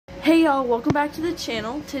Hey y'all, welcome back to the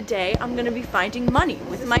channel. Today I'm gonna be finding money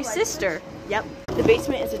with my sister. Yep, the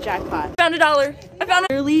basement is a jackpot. Found $1. I found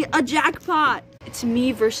literally a jackpot. It's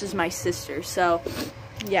me versus my sister, so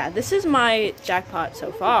yeah, this is my jackpot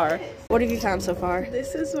so far. What have you found so far?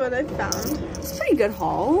 This is what I found. It's a pretty good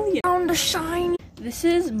haul. You found a shiny. This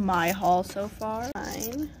is my haul so far.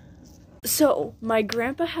 Fine. So, my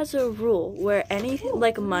grandpa has a rule where any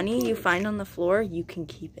like money you find on the floor, you can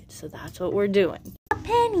keep it. So that's what we're doing. A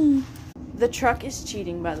penny. The truck is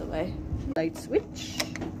cheating, by the way. Light switch.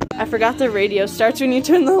 I forgot the radio starts when you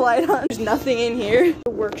turn the light on. There's nothing in here.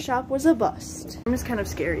 The workshop was a bust. Room is kind of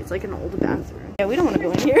scary. It's like an old bathroom. Yeah, we don't want to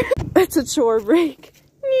go in here. It's a chore break.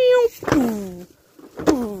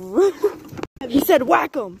 He said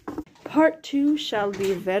whack 'em. Part 2 shall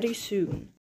be very soon.